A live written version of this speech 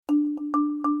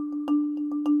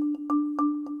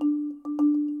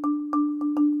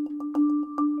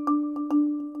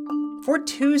For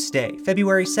Tuesday,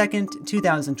 February 2nd,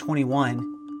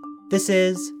 2021, this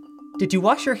is Did You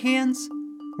Wash Your Hands?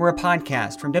 We're a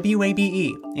podcast from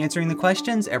WABE answering the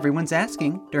questions everyone's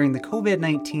asking during the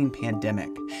COVID-19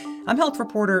 pandemic. I'm health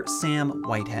reporter Sam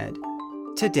Whitehead.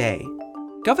 Today,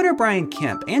 Governor Brian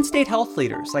Kemp and state health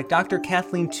leaders like Dr.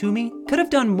 Kathleen Toomey could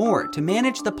have done more to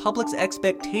manage the public's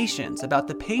expectations about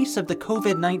the pace of the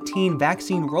COVID-19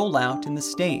 vaccine rollout in the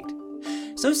state.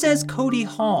 So says Cody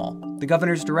Hall, the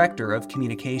governor's director of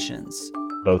communications.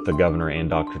 Both the governor and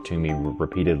Dr. Toomey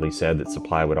repeatedly said that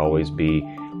supply would always be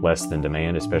less than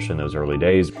demand, especially in those early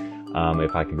days.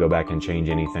 If I could go back and change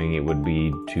anything, it would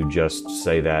be to just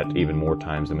say that even more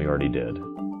times than we already did.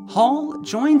 Hall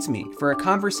joins me for a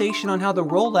conversation on how the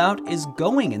rollout is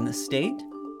going in the state.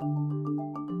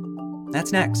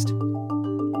 That's next.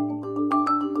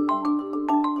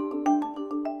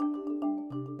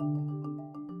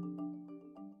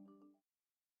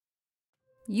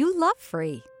 You love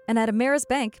free. And at Ameris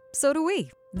Bank, so do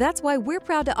we. That's why we're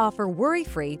proud to offer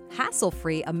worry-free,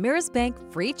 hassle-free Ameris Bank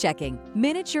free checking.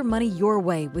 Manage your money your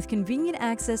way with convenient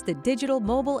access to digital,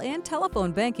 mobile, and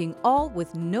telephone banking, all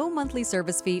with no monthly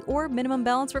service fee or minimum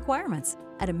balance requirements.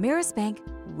 At Ameris Bank,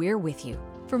 we're with you.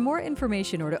 For more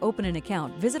information or to open an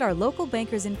account, visit our local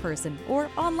bankers in person or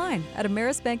online at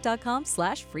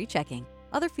amerisbank.com/free checking.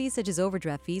 Other fees such as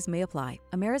overdraft fees may apply.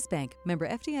 Ameris Bank, member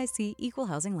FDIC, equal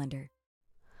housing lender.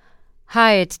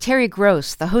 Hi, it's Terry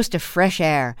Gross, the host of Fresh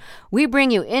Air. We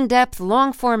bring you in-depth,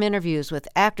 long-form interviews with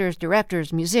actors,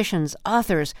 directors, musicians,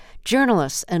 authors,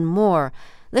 journalists, and more.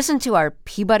 Listen to our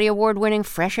Peabody Award-winning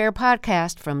Fresh Air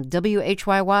podcast from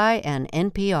WHYY and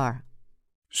NPR.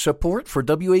 Support for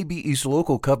WABE's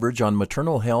local coverage on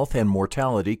maternal health and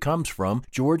mortality comes from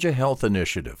Georgia Health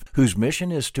Initiative, whose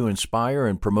mission is to inspire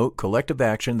and promote collective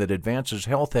action that advances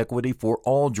health equity for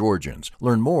all Georgians.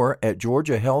 Learn more at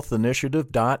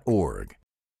georgiahealthinitiative.org.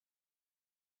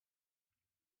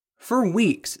 For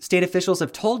weeks, state officials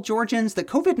have told Georgians that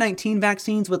COVID-19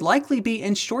 vaccines would likely be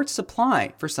in short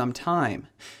supply for some time.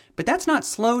 But that's not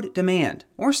slowed demand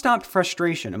or stopped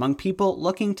frustration among people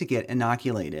looking to get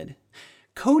inoculated.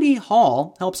 Cody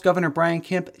Hall helps Governor Brian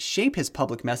Kemp shape his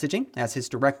public messaging as his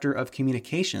director of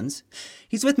communications.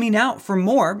 He's with me now for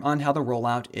more on how the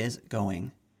rollout is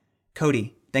going.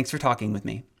 Cody, thanks for talking with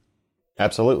me.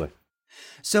 Absolutely.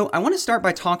 So I want to start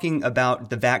by talking about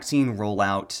the vaccine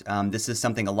rollout. This is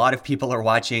something a lot of people are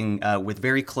watching with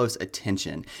very close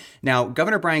attention. Now,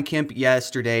 Governor Brian Kemp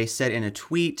yesterday said in a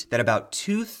tweet that about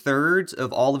 2/3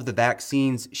 of all of the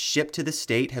vaccines shipped to the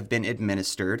state have been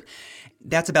administered.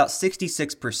 That's about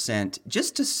 66%.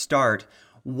 Just to start,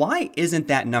 why isn't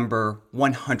that number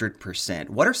 100%?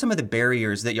 What are some of the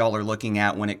barriers that y'all are looking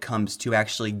at when it comes to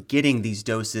actually getting these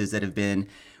doses that have been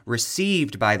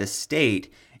received by the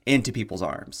state into people's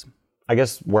arms? I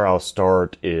guess where I'll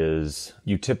start is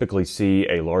you typically see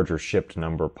a larger shipped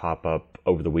number pop up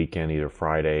over the weekend, either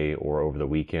Friday or over the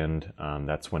weekend.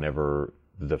 That's whenever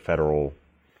the federal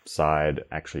side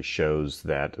actually shows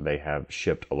that they have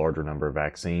shipped a larger number of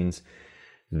vaccines.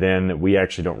 Then we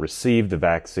actually don't receive the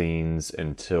vaccines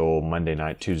until Monday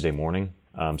night, Tuesday morning.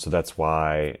 So that's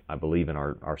why I believe in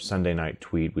our Sunday night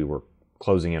tweet, we were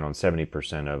closing in on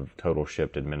 70% of total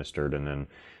shipped administered. And then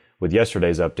with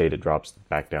yesterday's update, it drops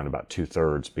back down to about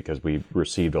 2/3 because we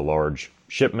received a large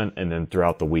shipment. And then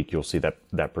throughout the week, you'll see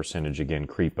that percentage again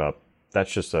creep up.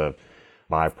 That's just a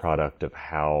byproduct of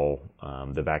how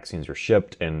the vaccines are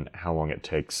shipped and how long it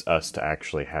takes us to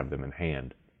actually have them in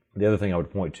hand. The other thing I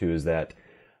would point to is that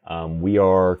we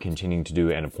are continuing to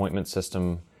do an appointment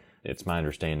system. It's my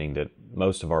understanding that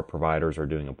most of our providers are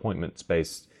doing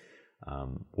appointments-based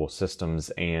systems,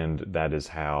 and that is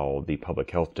how the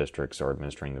public health districts are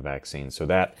administering the vaccine. So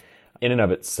that in and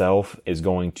of itself is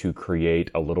going to create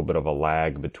a little bit of a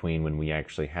lag between when we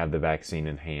actually have the vaccine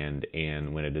in hand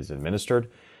and when it is administered.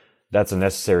 That's a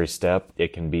necessary step.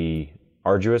 It can be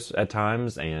arduous at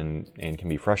times and can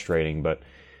be frustrating, but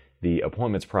the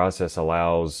appointments process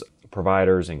allows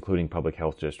providers, including public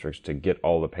health districts, to get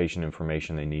all the patient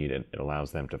information they need. It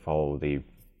allows them to follow the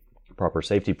proper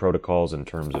safety protocols in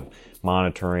terms of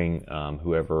monitoring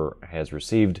whoever has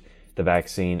received the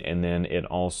vaccine, and then it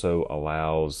also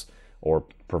allows, or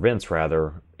prevents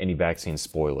rather, any vaccine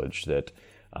spoilage. That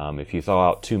if you thaw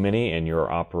out too many and you're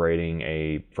operating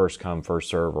a first come, first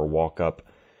serve or walk up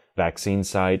vaccine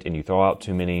site and you thaw out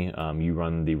too many, you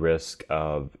run the risk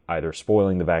of either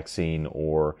spoiling the vaccine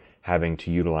or having to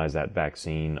utilize that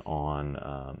vaccine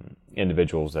on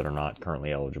individuals that are not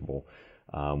currently eligible,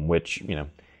 which,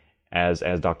 as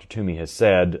Dr. Toomey has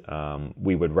said,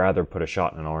 we would rather put a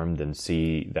shot in an arm than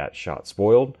see that shot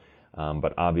spoiled.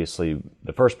 But obviously,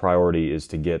 the first priority is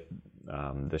to get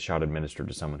the shot administered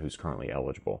to someone who's currently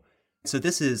eligible. So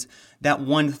this is that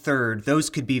 1/3. Those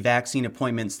could be vaccine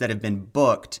appointments that have been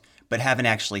booked but haven't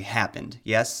actually happened,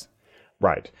 yes?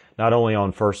 Right. Not only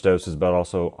on first doses, but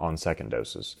also on second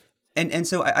doses. And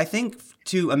so I think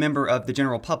to a member of the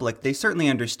general public, they certainly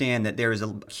understand that there is a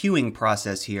queuing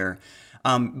process here.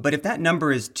 But if that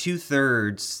number is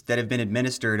 2/3 that have been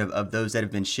administered of those that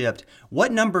have been shipped,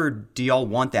 what number do y'all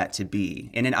want that to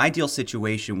be? In an ideal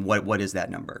situation, what is that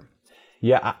number?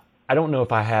 Yeah, I don't know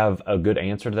if I have a good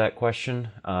answer to that question,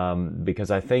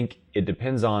 because I think it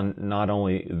depends on not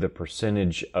only the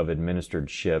percentage of administered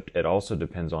shipped, it also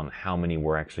depends on how many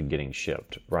we're actually getting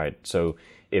shipped, right? So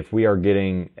if we are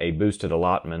getting a boosted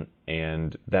allotment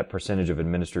and that percentage of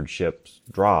administered ships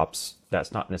drops,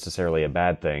 that's not necessarily a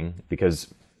bad thing,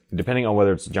 because depending on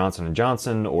whether it's Johnson &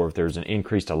 Johnson or if there's an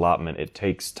increased allotment, it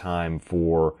takes time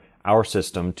for our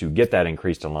system to get that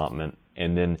increased allotment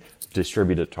and then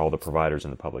distribute it to all the providers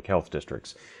in the public health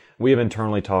districts. We have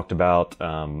internally talked about,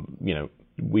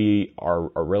 we are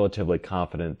relatively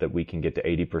confident that we can get to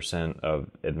 80% of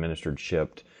administered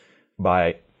shipped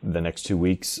by the next 2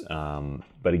 weeks.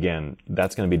 But again,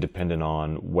 that's going to be dependent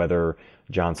on whether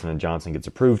Johnson & Johnson gets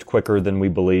approved quicker than we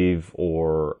believe,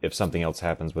 or if something else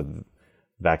happens with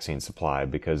vaccine supply.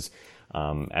 Because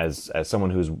as someone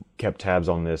who's kept tabs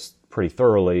on this pretty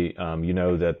thoroughly, you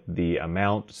know that the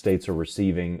amount states are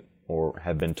receiving or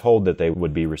have been told that they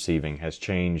would be receiving has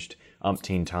changed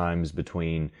umpteen times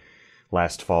between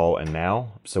last fall and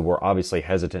now. So we're obviously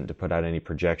hesitant to put out any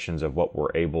projections of what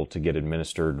we're able to get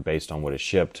administered based on what is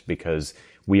shipped, because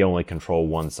we only control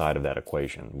one side of that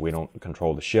equation. We don't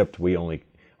control the shipped. We only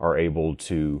are able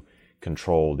to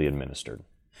control the administered.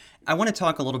 I want to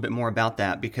talk a little bit more about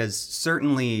that, because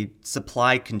certainly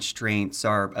supply constraints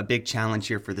are a big challenge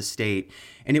here for the state.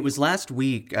 And it was last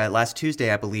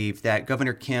Tuesday, I believe, that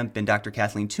Governor Kemp and Dr.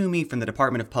 Kathleen Toomey from the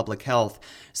Department of Public Health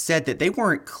said that they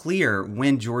weren't clear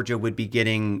when Georgia would be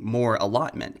getting more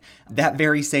allotment. That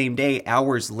very same day,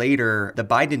 hours later, the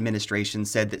Biden administration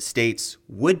said that states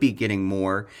would be getting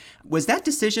more. Was that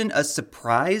decision a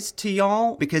surprise to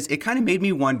y'all? Because it kind of made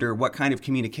me wonder what kind of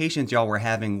communications y'all were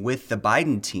having with the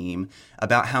Biden team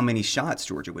about how many shots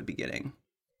Georgia would be getting.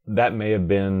 That may have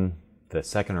been the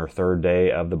second or third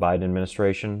day of the Biden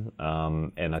administration.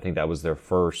 And I think that was their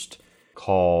first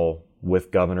call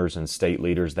with governors and state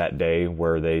leaders that day,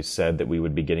 where they said that we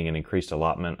would be getting an increased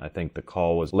allotment. I think the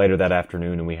call was later that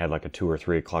afternoon, and we had like a 2 or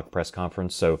 3 o'clock press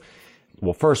conference. So,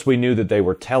 well, first we knew that they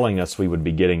were telling us we would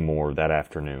be getting more that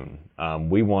afternoon.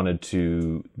 We wanted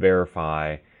to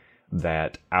verify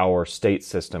that our state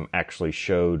system actually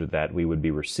showed that we would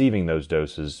be receiving those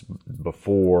doses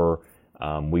before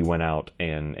we went out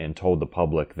and told the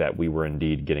public that we were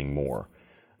indeed getting more.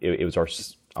 It was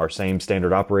our same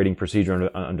standard operating procedure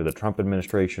under the Trump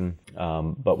administration,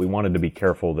 but we wanted to be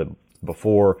careful that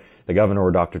before the governor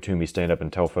or Dr. Toomey stand up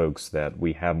and tell folks that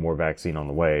we have more vaccine on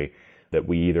the way, that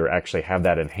we either actually have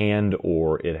that in hand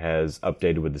or it has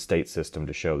updated with the state system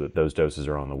to show that those doses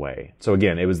are on the way. So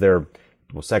again, it was their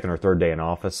second or third day in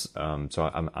office,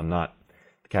 so I'm not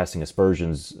casting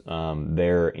aspersions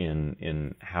there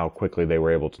in how quickly they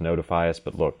were able to notify us.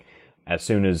 But look, as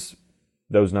soon as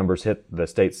those numbers hit the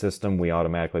state system, we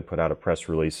automatically put out a press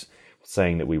release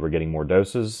saying that we were getting more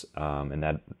doses, and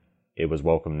that it was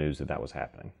welcome news that was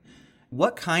happening.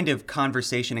 What kind of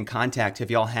conversation and contact have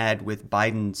y'all had with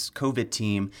Biden's COVID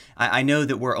team? I know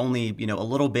that we're only, a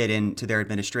little bit into their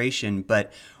administration,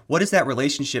 but what is that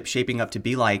relationship shaping up to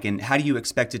be like, and how do you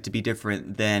expect it to be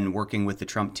different than working with the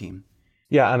Trump team?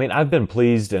 Yeah, I mean, I've been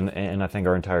pleased, and I think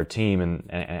our entire team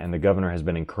and the governor has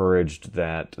been encouraged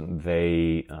that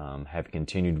they have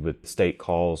continued with state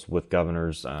calls with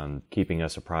governors, keeping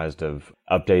us apprised of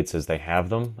updates as they have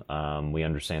them. We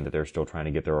understand that they're still trying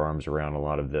to get their arms around a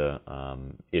lot of the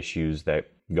issues that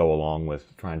go along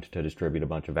with trying to distribute a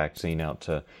bunch of vaccine out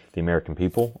to the American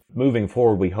people. Moving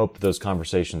forward, we hope that those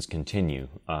conversations continue.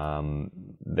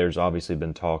 There's obviously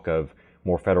been talk of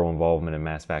more federal involvement in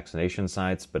mass vaccination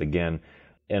sites, but again,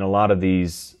 in a lot of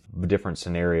these different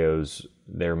scenarios,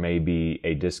 there may be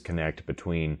a disconnect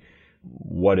between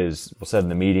what is said in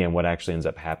the media and what actually ends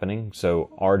up happening.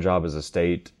 So our job as a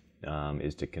state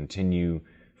is to continue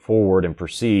forward and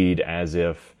proceed as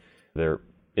if there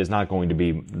is not going to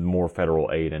be more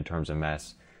federal aid in terms of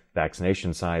mass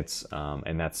vaccination sites,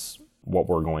 and that's what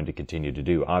we're going to continue to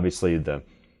do. Obviously, the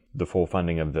full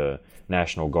funding of the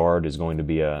National Guard is going to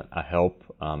be a help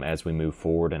as we move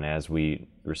forward and as we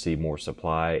receive more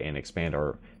supply and expand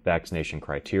our vaccination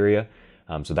criteria.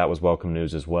 So that was welcome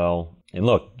news as well. And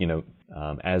look,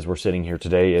 as we're sitting here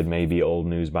today, it may be old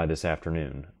news by this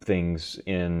afternoon. Things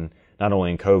not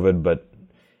only in COVID, but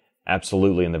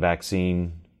absolutely in the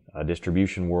vaccine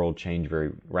distribution world change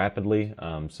very rapidly.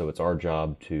 So it's our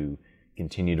job to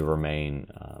continue to remain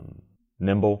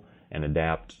nimble and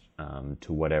adapt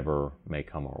to whatever may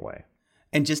come our way.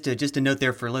 And just a note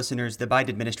there for listeners, the Biden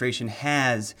administration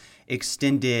has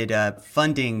extended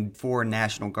funding for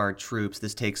National Guard troops.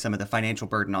 This takes some of the financial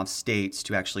burden off states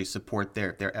to actually support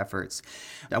their efforts.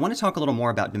 I want to talk a little more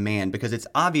about demand because it's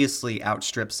obviously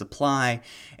outstripped supply.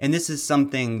 And this is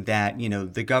something that,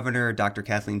 the governor, Dr.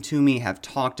 Kathleen Toomey, have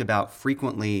talked about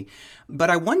frequently. But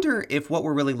I wonder if what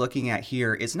we're really looking at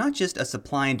here is not just a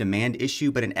supply and demand issue,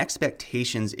 but an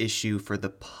expectations issue for the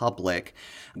public.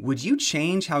 Would you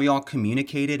change how y'all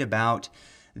communicated about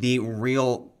the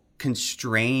real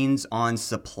constraints on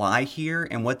supply here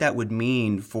and what that would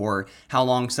mean for how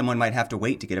long someone might have to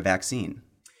wait to get a vaccine?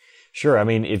 Sure. I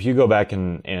mean, if you go back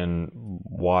and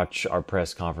watch our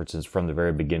press conferences from the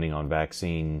very beginning on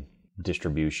vaccine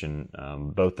distribution,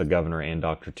 both the governor and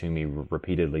Dr. Toomey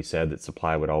repeatedly said that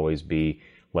supply would always be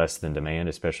less than demand,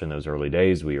 especially in those early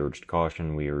days. We urged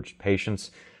caution, we urged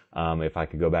patience. If I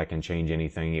could go back and change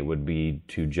anything, it would be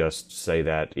to just say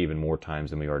that even more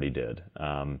times than we already did.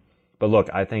 But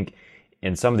look, I think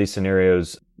in some of these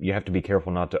scenarios, you have to be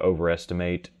careful not to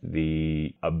overestimate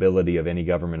the ability of any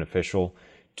government official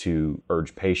to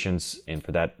urge patience and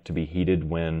for that to be heeded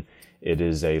when it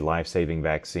is a life-saving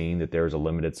vaccine that there's a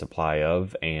limited supply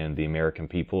of, and the American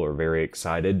people are very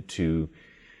excited to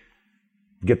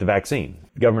get the vaccine.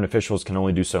 Government officials can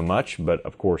only do so much, but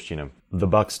of course, the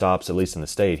buck stops, at least in the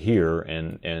state here,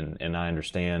 and I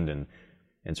understand, and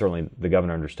certainly the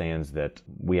governor understands that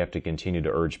we have to continue to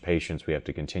urge patience. We have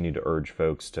to continue to urge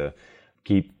folks to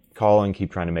keep calling,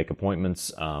 keep trying to make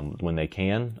appointments when they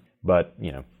can. But,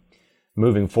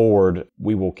 moving forward,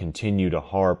 we will continue to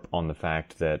harp on the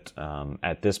fact that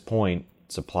at this point,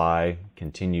 supply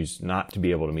continues not to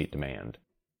be able to meet demand.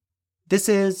 This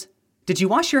is Did You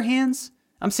Wash Your Hands?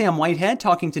 I'm Sam Whitehead,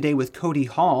 talking today with Cody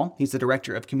Hall. He's the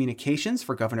Director of Communications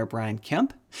for Governor Brian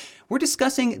Kemp. We're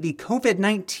discussing the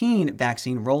COVID-19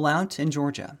 vaccine rollout in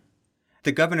Georgia.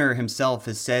 The governor himself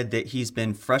has said that he's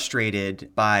been frustrated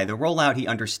by the rollout. He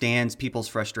understands people's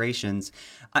frustrations.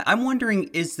 I'm wondering,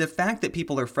 is the fact that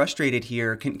people are frustrated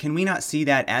here, can we not see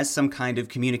that as some kind of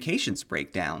communications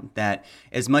breakdown? That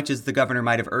as much as the governor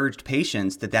might have urged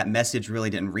patience, that message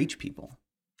really didn't reach people?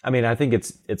 I mean, I think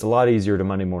it's a lot easier to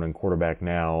Monday morning quarterback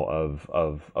now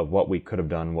of what we could have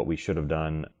done, what we should have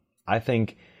done. I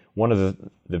think one of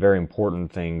the very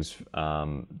important things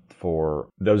for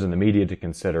those in the media to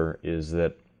consider is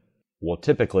that, well,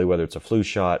 typically, whether it's a flu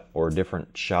shot or a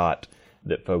different shot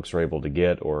that folks are able to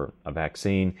get or a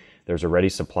vaccine, there's a ready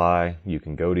supply. You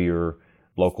can go to your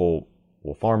local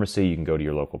pharmacy, you can go to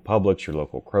your local Publix, your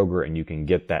local Kroger, and you can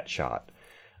get that shot.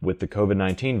 With the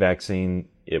COVID-19 vaccine,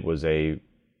 it was a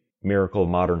miracle of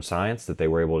modern science that they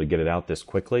were able to get it out this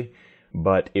quickly,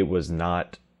 but it was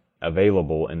not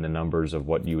available in the numbers of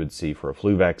what you would see for a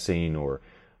flu vaccine or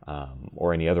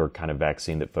any other kind of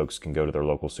vaccine that folks can go to their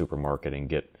local supermarket and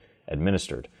get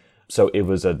administered. So it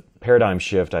was a paradigm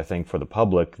shift, I think, for the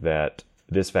public that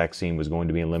this vaccine was going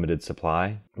to be in limited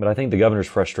supply. But I think the governor's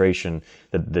frustration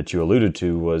that you alluded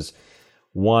to was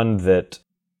one that,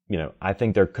 I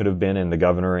think there could have been, and the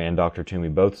governor and Dr. Toomey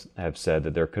both have said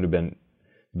that there could have been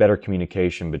better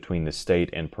communication between the state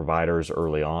and providers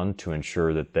early on to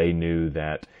ensure that they knew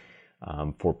that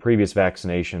for previous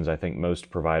vaccinations, I think most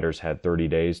providers had 30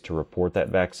 days to report that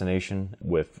vaccination.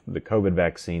 With the COVID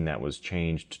vaccine, that was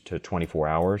changed to 24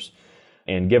 hours.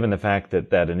 And given the fact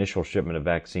that initial shipment of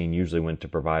vaccine usually went to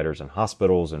providers and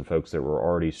hospitals and folks that were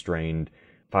already strained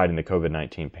fighting the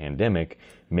COVID-19 pandemic,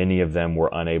 many of them were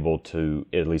unable to,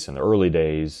 at least in the early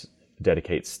days,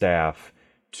 dedicate staff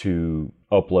to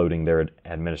uploading their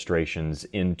administrations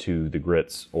into the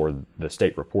GRITS or the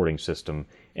state reporting system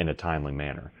in a timely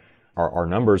manner. Our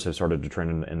numbers have started to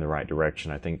trend in the right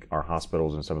direction. I think our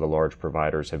hospitals and some of the large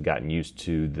providers have gotten used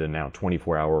to the now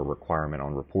 24-hour requirement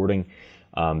on reporting.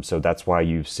 So that's why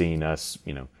you've seen us,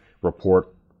 report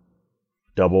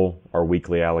double our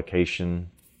weekly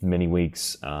allocation many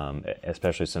weeks,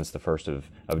 especially since the 1st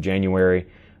of January.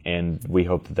 And we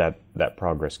hope that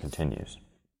progress continues.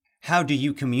 How do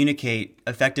you communicate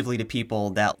effectively to people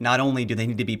that not only do they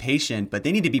need to be patient, but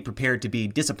they need to be prepared to be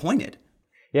disappointed?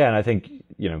 Yeah, and I think,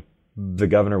 the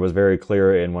governor was very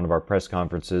clear in one of our press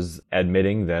conferences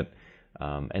admitting that,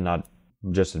 and not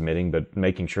just admitting, but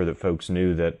making sure that folks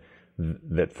knew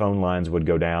that phone lines would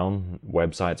go down,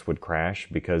 websites would crash,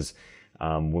 because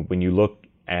when you look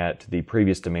at the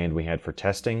previous demand we had for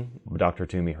testing, Dr.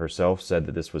 Toomey herself said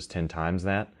that this was 10 times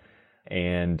that.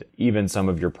 And even some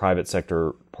of your private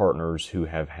sector partners who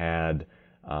have had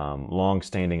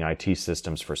long-standing IT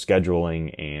systems for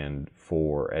scheduling and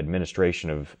for administration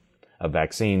of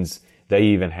vaccines. They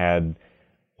even had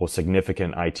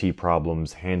significant IT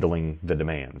problems handling the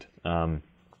demand.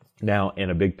 Now, in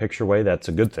a big picture way, that's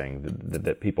a good thing,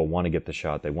 that people want to get the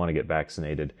shot, they want to get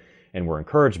vaccinated, and we're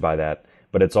encouraged by that.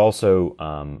 But it's also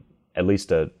at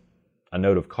least a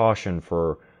note of caution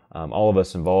for all of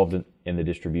us involved in the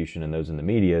distribution and those in the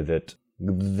media that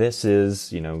this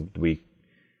is,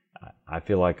 I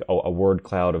feel like a word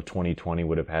cloud of 2020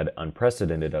 would have had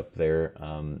unprecedented up there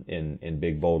in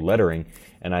big, bold lettering.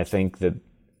 And I think that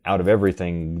out of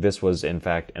everything, this was in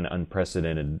fact an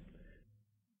unprecedented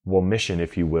mission,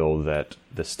 if you will, that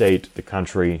the state, the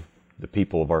country, the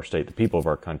people of our state, the people of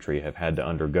our country have had to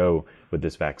undergo with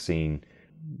this vaccine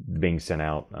being sent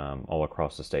out all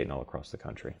across the state and all across the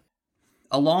country.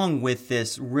 Along with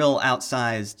this real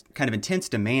outsized kind of intense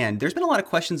demand, there's been a lot of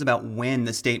questions about when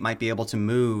the state might be able to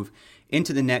move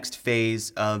into the next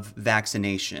phase of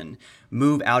vaccination,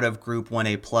 move out of Group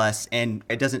 1A+, and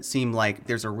it doesn't seem like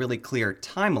there's a really clear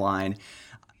timeline.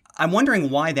 I'm wondering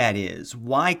why that is.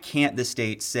 Why can't the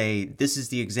state say this is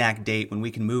the exact date when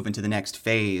we can move into the next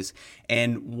phase?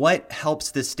 And what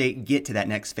helps the state get to that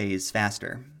next phase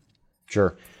faster?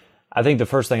 Sure. I think the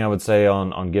first thing I would say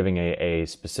on giving a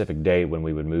specific date when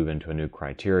we would move into a new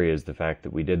criteria is the fact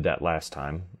that we did that last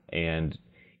time. And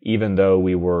even though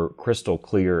we were crystal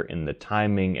clear in the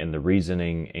timing and the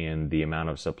reasoning and the amount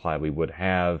of supply we would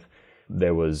have,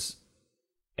 there was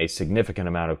a significant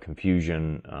amount of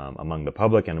confusion among the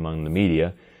public and among the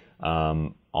media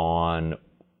on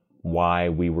why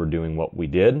we were doing what we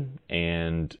did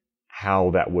and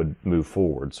how that would move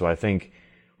forward. So I think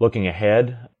looking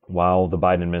ahead, while the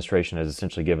Biden administration has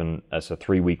essentially given us a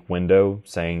 3-week window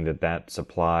saying that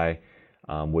supply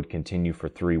would continue for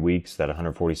 3 weeks, that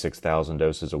 146,000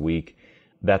 doses a week,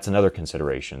 that's another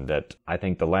consideration that I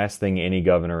think the last thing any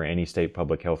governor, any state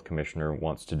public health commissioner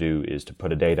wants to do is to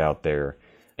put a date out there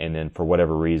and then for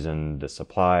whatever reason the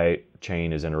supply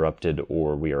chain is interrupted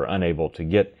or we are unable to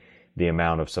get the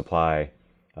amount of supply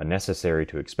necessary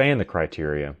to expand the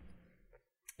criteria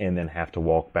and then have to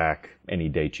walk back any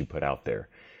date you put out there.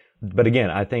 But again,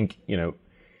 I think,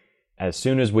 as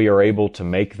soon as we are able to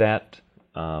make that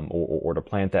or to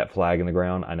plant that flag in the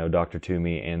ground, I know Dr.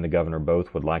 Toomey and the governor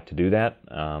both would like to do that.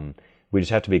 We just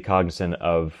have to be cognizant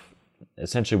of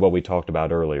essentially what we talked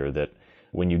about earlier, that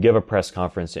when you give a press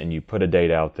conference and you put a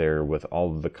date out there with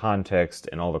all of the context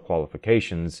and all the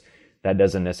qualifications, that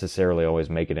doesn't necessarily always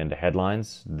make it into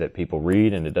headlines that people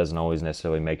read, and it doesn't always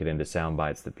necessarily make it into sound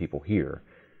bites that people hear.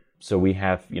 So we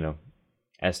have,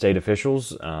 as state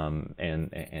officials, and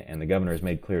the governor has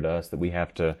made clear to us that we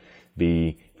have to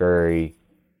be very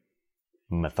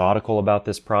methodical about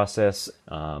this process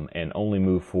and only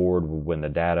move forward when the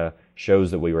data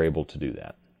shows that we were able to do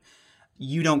that.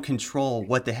 You don't control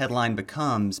what the headline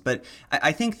becomes, but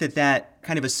I think that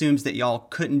kind of assumes that y'all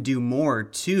couldn't do more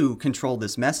to control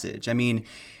this message. I mean,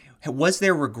 was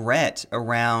there regret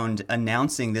around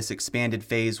announcing this expanded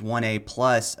phase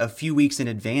 1A+ a few weeks in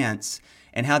advance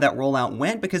and how that rollout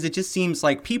went? Because it just seems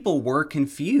like people were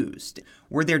confused.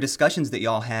 Were there discussions that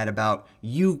y'all had about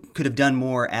you could have done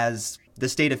more as the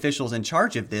state officials in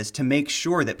charge of this to make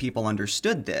sure that people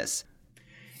understood this?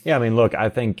 Yeah, I mean, look, I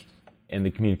think in the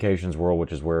communications world,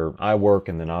 which is where I work,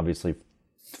 and then obviously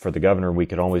for the governor, we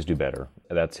could always do better.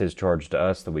 That's his charge to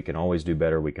us, that we can always do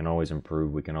better, we can always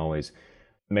improve, we can always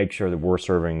make sure that we're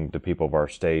serving the people of our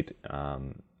state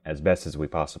as best as we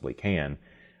possibly can.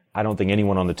 I don't think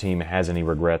anyone on the team has any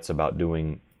regrets about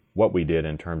doing what we did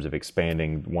in terms of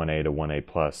expanding 1A to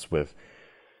 1A+, with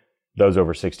those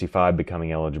over 65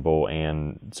 becoming eligible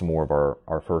and some more of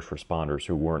our first responders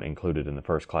who weren't included in the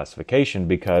first classification,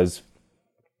 because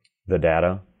the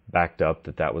data backed up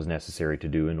that was necessary to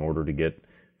do in order to get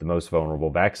the most vulnerable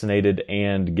vaccinated,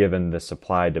 and given the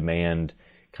supply-demand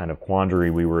kind of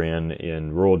quandary we were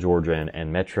in rural Georgia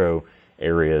and metro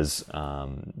areas,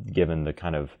 given the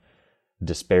kind of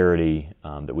disparity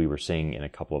that we were seeing in a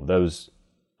couple of those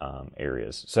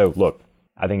areas. So look,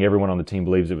 I think everyone on the team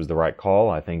believes it was the right call.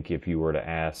 I think if you were to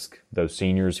ask those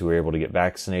seniors who were able to get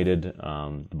vaccinated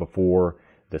before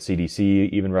the CDC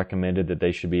even recommended that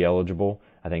they should be eligible,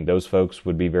 I think those folks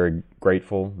would be very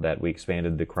grateful that we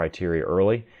expanded the criteria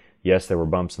early. Yes, there were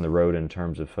bumps in the road in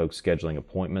terms of folks scheduling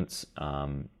appointments,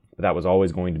 but that was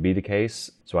always going to be the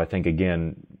case. So I think,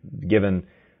 again, given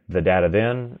the data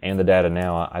then and the data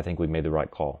now, I think we made the right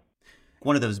call.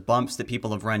 one of those bumps that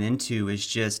people have run into is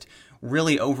just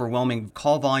really overwhelming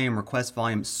call volume, request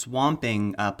volume,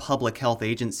 swamping public health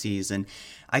agencies. And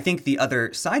I think the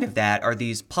other side of that are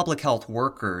these public health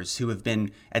workers who have been,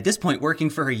 at this point,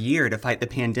 working for a year to fight the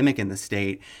pandemic in the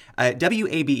state.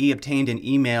 WABE obtained an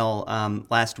email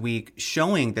last week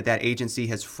showing that agency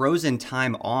has frozen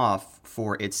time off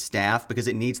for its staff because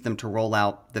it needs them to roll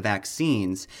out the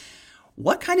vaccines.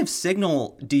 What kind of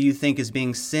signal do you think is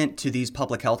being sent to these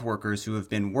public health workers who have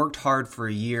been worked hard for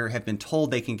a year, have been told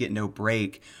they can get no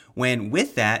break, when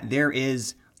with that there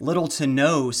is little to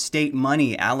no state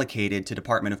money allocated to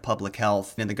Department of Public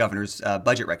Health in the governor's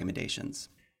budget recommendations?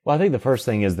 Well, I think the first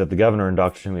thing is that the governor and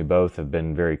Dr. Toomey both have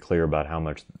been very clear about how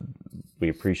much we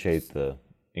appreciate the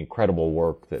incredible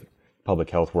work that public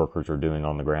health workers are doing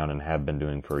on the ground and have been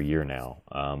doing for a year now.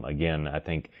 Again, I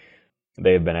think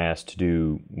they have been asked to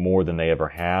do more than they ever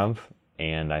have,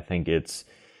 and I think it's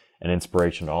an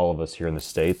inspiration to all of us here in the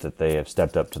state that they have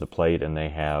stepped up to the plate and they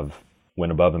have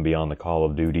went above and beyond the call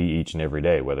of duty each and every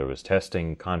day, whether it was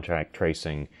testing, contact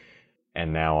tracing,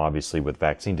 and now obviously with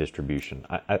vaccine distribution.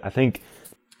 I think,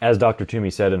 as Dr.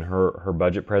 Toomey said in her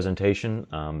budget presentation,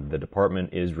 the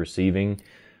department is receiving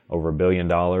over $1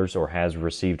 billion, or has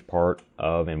received part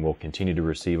of and will continue to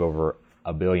receive over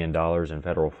 $1 billion in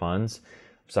federal funds.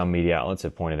 Some media outlets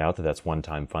have pointed out that that's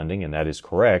one-time funding, and that is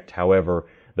correct. However,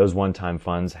 those one-time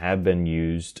funds have been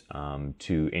used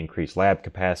to increase lab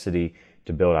capacity,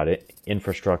 to build out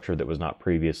infrastructure that was not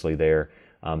previously there.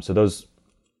 So those,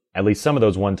 at least some of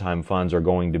those one-time funds, are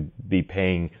going to be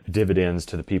paying dividends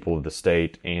to the people of the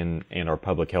state and our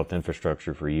public health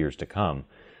infrastructure for years to come.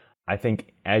 I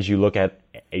think as you look at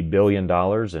 $1 billion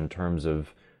in terms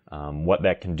of what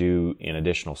that can do in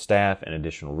additional staff and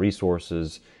additional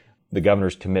resources, the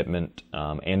governor's commitment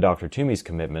and Dr. Toomey's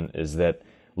commitment is that,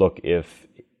 look, if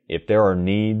there are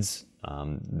needs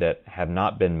that have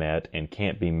not been met and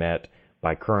can't be met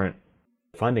by current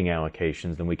funding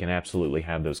allocations, then we can absolutely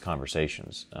have those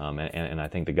conversations. And I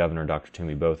think the governor and Dr.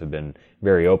 Toomey both have been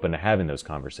very open to having those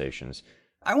conversations.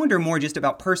 I wonder more just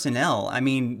about personnel. I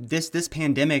mean, this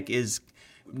pandemic is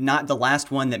not the last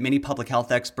one that many public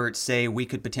health experts say we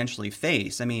could potentially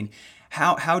face. I mean,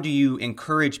 how do you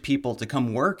encourage people to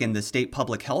come work in the state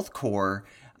public health corps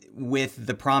with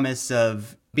the promise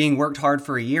of being worked hard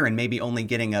for a year and maybe only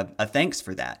getting a thanks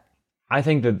for that? I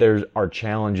think that there are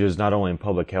challenges not only in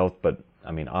public health, but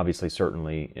I mean, obviously,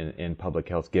 certainly in public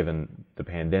health given the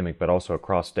pandemic, but also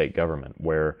across state government,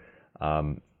 where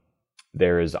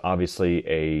there is obviously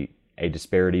a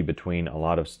disparity between a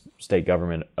lot of state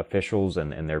government officials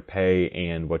and their pay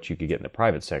and what you could get in the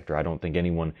private sector. I don't think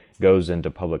anyone goes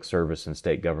into public service and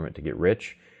state government to get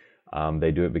rich.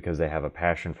 They do it because they have a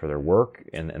passion for their work,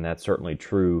 and that's certainly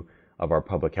true of our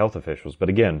public health officials. But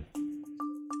again,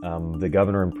 the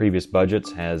governor in previous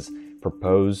budgets has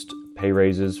proposed pay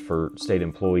raises for state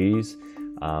employees.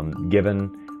 Given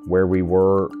where we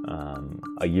were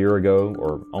a year ago,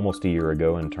 or almost a year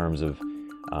ago, in terms of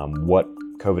what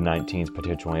COVID-19's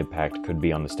potential impact could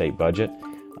be on the state budget,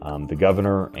 the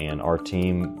governor and our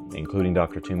team, including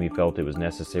Dr. Toomey, felt it was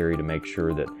necessary to make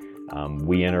sure that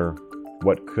we enter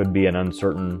what could be an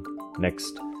uncertain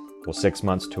next 6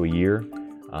 months to a year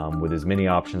with as many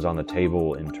options on the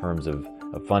table in terms of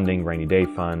funding, rainy day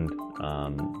fund,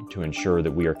 to ensure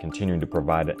that we are continuing to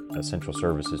provide essential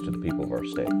services to the people of our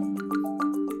state.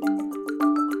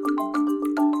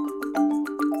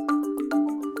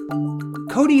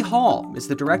 Cody Hall is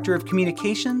the Director of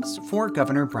Communications for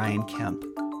Governor Brian Kemp.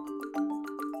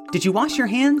 Did You Wash Your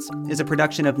Hands is a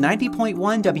production of 90.1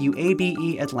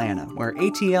 WABE Atlanta, where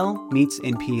ATL meets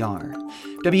NPR.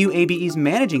 WABE's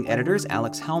managing editor is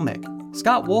Alex Helmick.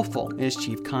 Scott Wolfel is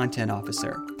Chief Content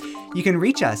Officer. You can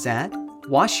reach us at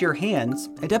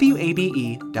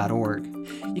washyourhands@wabe.org.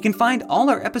 You can find all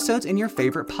our episodes in your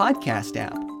favorite podcast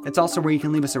app. It's also where you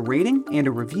can leave us a rating and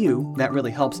a review. That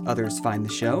really helps others find the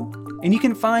show. And you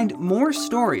can find more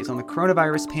stories on the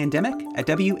coronavirus pandemic at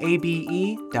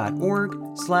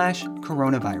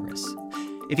wabe.org/coronavirus.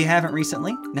 If you haven't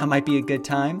recently, now might be a good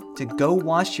time to go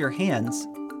wash your hands.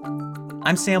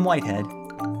 I'm Sam Whitehead.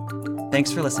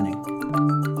 Thanks for listening.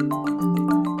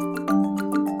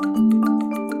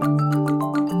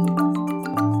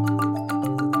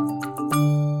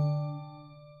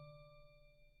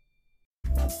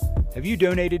 Have you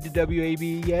donated to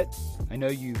WABE yet? I know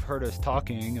you've heard us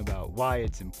talking about why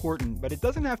it's important, but it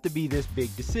doesn't have to be this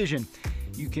big decision.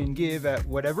 You can give at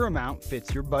whatever amount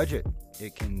fits your budget.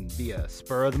 It can be a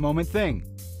spur-of-the-moment thing.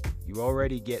 You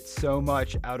already get so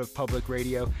much out of public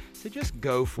radio, so just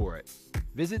go for it.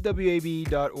 Visit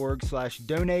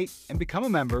wabe.org/donate and become a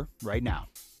member right now.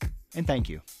 And thank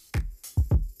you.